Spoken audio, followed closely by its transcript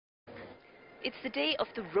It's the day of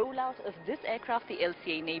the rollout of this aircraft, the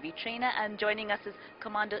LCA Navy trainer, and joining us is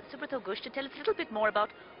Commander Subrata Ghosh to tell us a little bit more about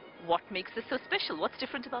what makes this so special. What's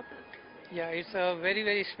different about this? Yeah, it's a very,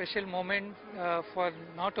 very special moment for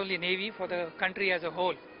not only Navy, for the country as a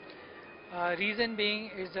whole. Reason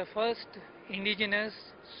being is the first indigenous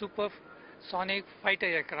supersonic fighter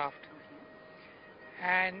aircraft.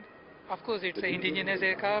 And of course, it's an indigenous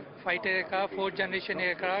aircraft, fighter aircraft, fourth generation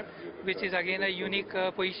aircraft, which is again a unique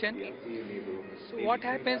position. So what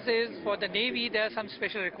happens is, for the Navy, there are some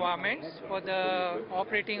special requirements for the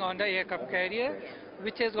operating on the aircraft carrier,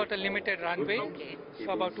 which has got a limited runway,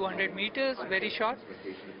 so about 200 meters, very short.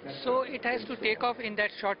 So it has to take off in that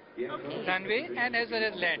short runway and as well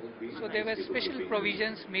as land. So there were special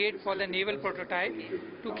provisions made for the naval prototype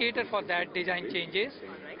to cater for that design changes.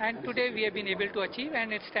 And today we have been able to achieve,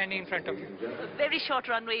 and it's standing in front of you. A very short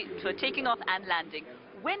runway for taking off and landing.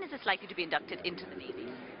 When is this likely to be inducted into the Navy?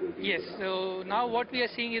 Yes, so now what we are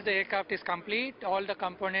seeing is the aircraft is complete, all the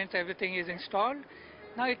components, everything is installed.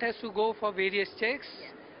 Now it has to go for various checks.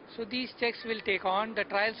 So these checks will take on, the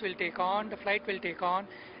trials will take on, the flight will take on,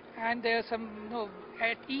 and there are some,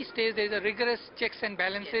 at each stage there is a rigorous checks and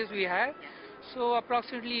balances we have. So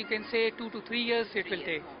approximately you can say 2 to 3 years it will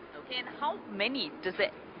take. Okay, and how many does the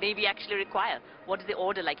Navy actually require? What is the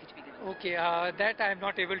order likely to be given? Okay, that I am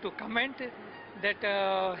not able to comment.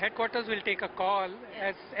 That headquarters will take a call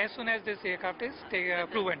as soon as this aircraft is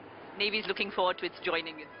proven. Navy is looking forward to its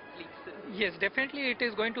joining its fleet soon. Yes, definitely it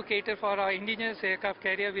is going to cater for our indigenous aircraft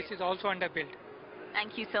carrier, which is also under build.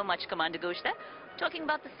 Thank you so much, Commander Ghosh, there, talking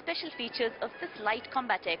about the special features of this light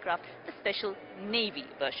combat aircraft, the special Navy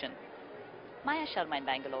version. Maya Sharma in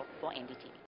Bangalore for NDTV.